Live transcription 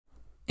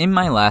In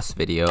my last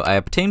video, I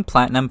obtained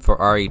Platinum for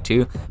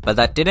RE2, but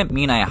that didn't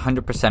mean I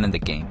 100%ed the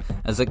game,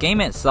 as the game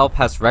itself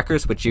has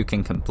records which you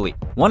can complete.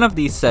 One of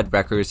these said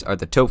records are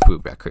the Tofu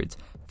Records,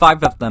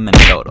 5 of them in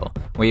total,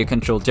 where you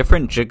control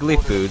different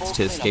jiggly foods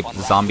to escape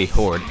the zombie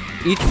horde,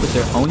 each with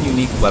their own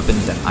unique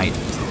weapons and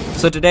items.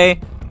 So today,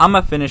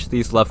 I'ma finish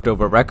these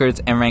leftover records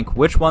and rank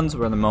which ones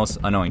were the most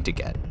annoying to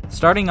get.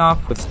 Starting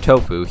off with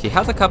Tofu, he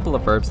has a couple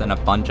of herbs and a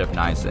bunch of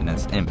knives in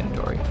his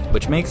inventory,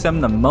 which makes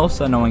him the most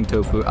annoying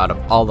Tofu out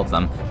of all of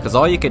them, cause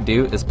all you could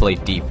do is play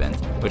defense,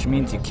 which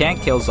means you can't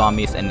kill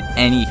zombies in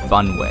any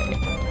fun way.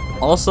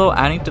 Also,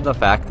 adding to the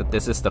fact that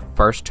this is the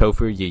first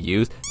Tofu you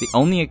use, the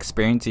only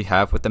experience you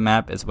have with the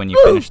map is when you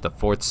finish the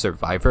 4th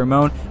survivor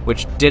mode,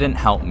 which didn't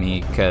help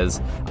me cause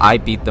I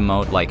beat the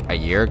mode like a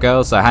year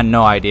ago, so I had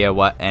no idea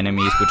what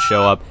enemies would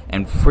show up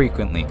and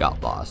frequently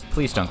got lost.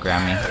 Please don't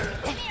grab me.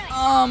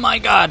 Oh my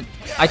god,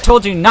 I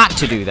told you not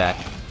to do that.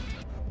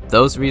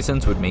 Those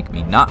reasons would make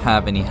me not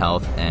have any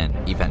health and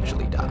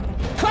eventually die.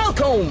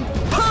 Welcome,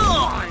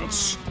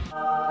 punch!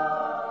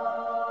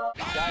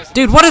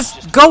 Dude, what is-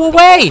 go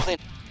away!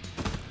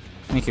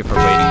 Thank you for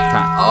waiting.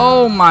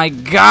 Oh my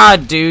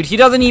god, dude. He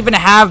doesn't even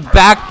have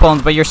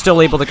backbones, but you're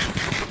still able to-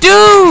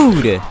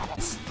 Dude!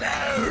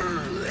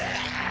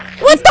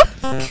 What the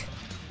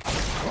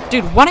f-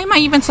 Dude, what am I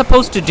even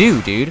supposed to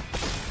do, dude?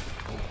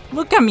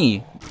 Look at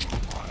me.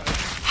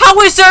 How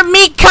is there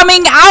meat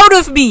coming out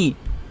of me?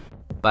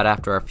 But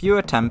after a few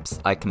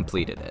attempts, I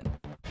completed it.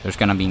 There's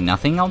gonna be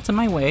nothing else in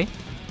my way,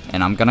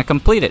 and I'm gonna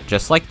complete it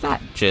just like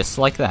that. Just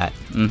like that.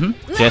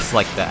 Just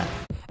like that.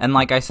 And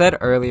like I said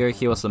earlier,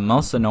 he was the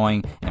most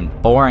annoying and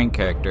boring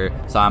character,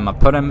 so I'ma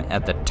put him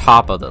at the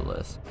top of the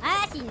list.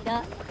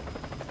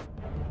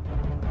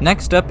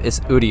 Next up is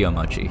Uiro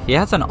Mochi. He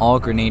has an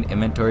all-grenade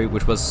inventory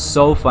which was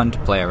so fun to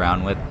play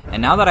around with,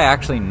 and now that I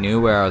actually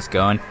knew where I was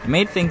going, it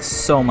made things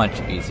so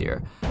much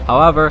easier.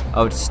 However,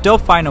 I would still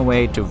find a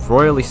way to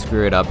royally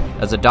screw it up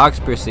as the dogs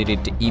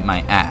proceeded to eat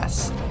my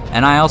ass,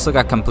 and I also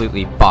got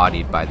completely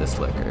bodied by this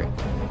liquor.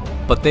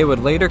 But they would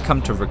later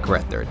come to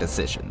regret their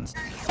decisions.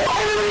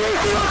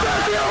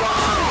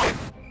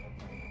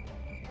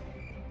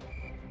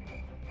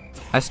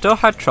 I still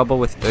had trouble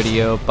with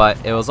Uiro, but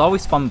it was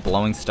always fun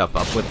blowing stuff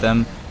up with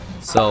them,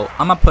 so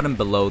I'ma put him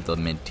below the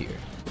mid tier.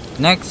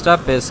 Next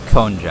up is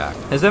Konjac.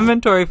 His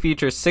inventory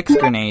features 6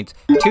 grenades,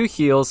 2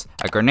 heals,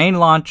 a grenade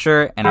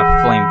launcher, and a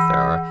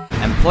flamethrower,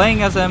 and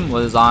playing as him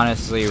was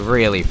honestly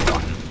really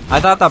fun. I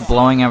thought that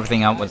blowing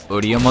everything up with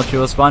Uiro Mochi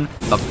was fun,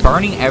 but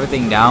burning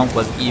everything down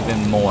was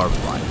even more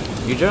fun.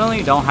 You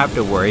generally don't have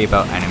to worry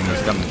about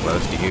enemies coming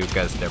close to you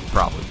because they're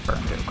probably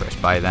burned to a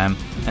crisp by them.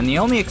 And the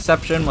only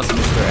exception was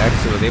Mr.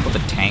 X, who was able to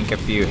tank a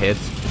few hits,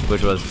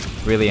 which was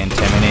really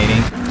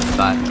intimidating.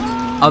 But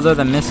other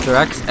than Mr.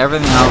 X,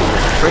 everything else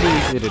was pretty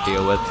easy to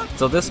deal with,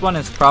 so this one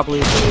is probably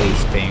the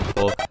least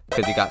painful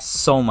because you got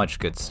so much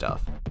good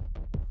stuff.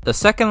 The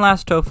second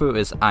last Tofu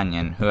is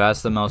Annin, who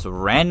has the most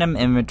random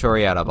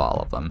inventory out of all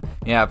of them.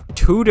 You have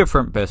 2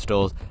 different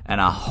pistols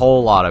and a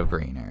whole lot of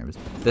green herbs.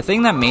 The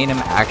thing that made him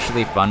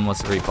actually fun was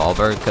the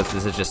revolver, because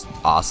this is just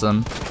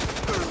awesome.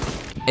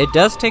 It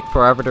does take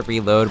forever to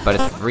reload, but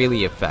it's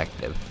really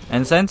effective.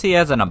 And since he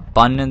has an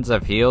abundance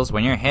of heals,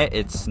 when you're hit,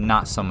 it's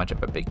not so much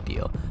of a big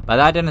deal. But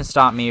that didn't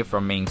stop me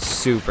from being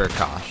super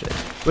cautious,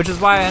 which is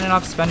why I ended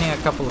up spending a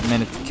couple of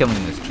minutes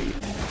killing this chief.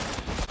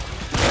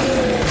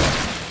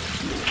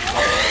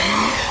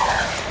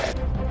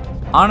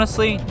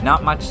 Honestly,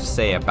 not much to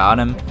say about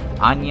him.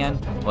 Annin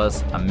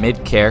was a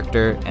mid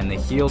character, and the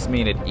heals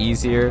made it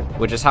easier,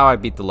 which is how I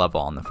beat the level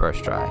on the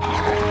first try.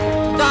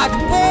 That's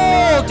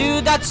bull,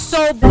 dude! That's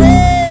so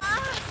bull!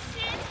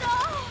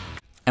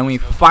 And we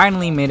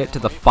finally made it to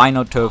the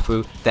final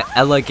Tofu, the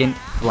elegant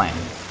Flan.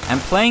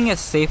 And playing it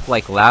safe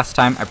like last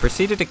time, I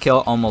proceeded to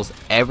kill almost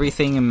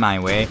everything in my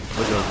way,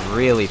 which was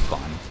really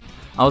fun.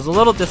 I was a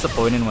little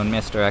disappointed when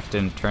Mr. X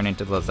didn't turn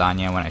into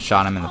lasagna when I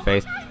shot him in the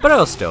face, but it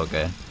was still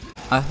good.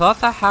 I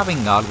thought that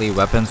having godly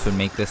weapons would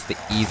make this the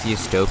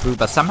easiest Tofu,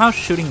 but somehow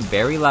shooting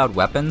very loud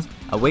weapons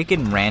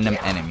awakened random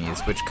enemies,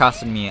 which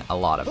costed me a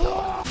lot of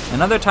health.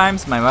 And other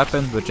times, my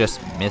weapons would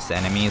just miss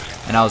enemies,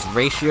 and I was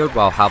ratioed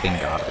while having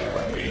godly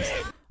weapons.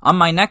 On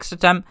my next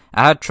attempt,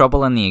 I had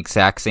trouble in the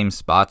exact same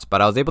spots, but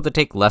I was able to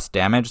take less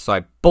damage, so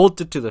I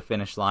bolted to the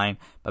finish line,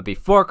 but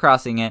before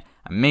crossing it,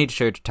 I made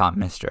sure to taunt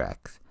Mr.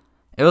 X.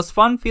 It was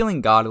fun feeling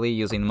godly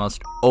using the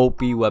most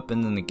OP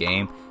weapons in the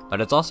game, but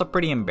it's also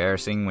pretty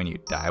embarrassing when you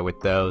die with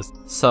those.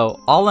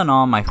 So all in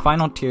all, my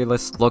final tier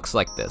list looks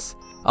like this.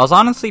 I was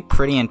honestly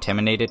pretty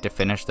intimidated to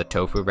finish the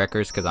Tofu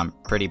Records because I'm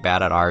pretty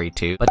bad at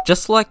RE2, but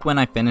just like when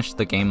I finished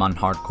the game on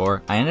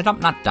hardcore, I ended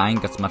up not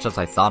dying as much as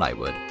I thought I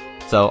would.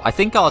 So I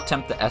think I'll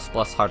attempt the S+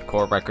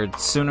 hardcore record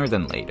sooner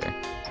than later.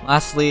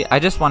 Lastly, I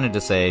just wanted to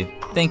say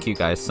thank you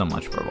guys so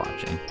much for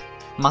watching.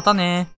 Mata ne!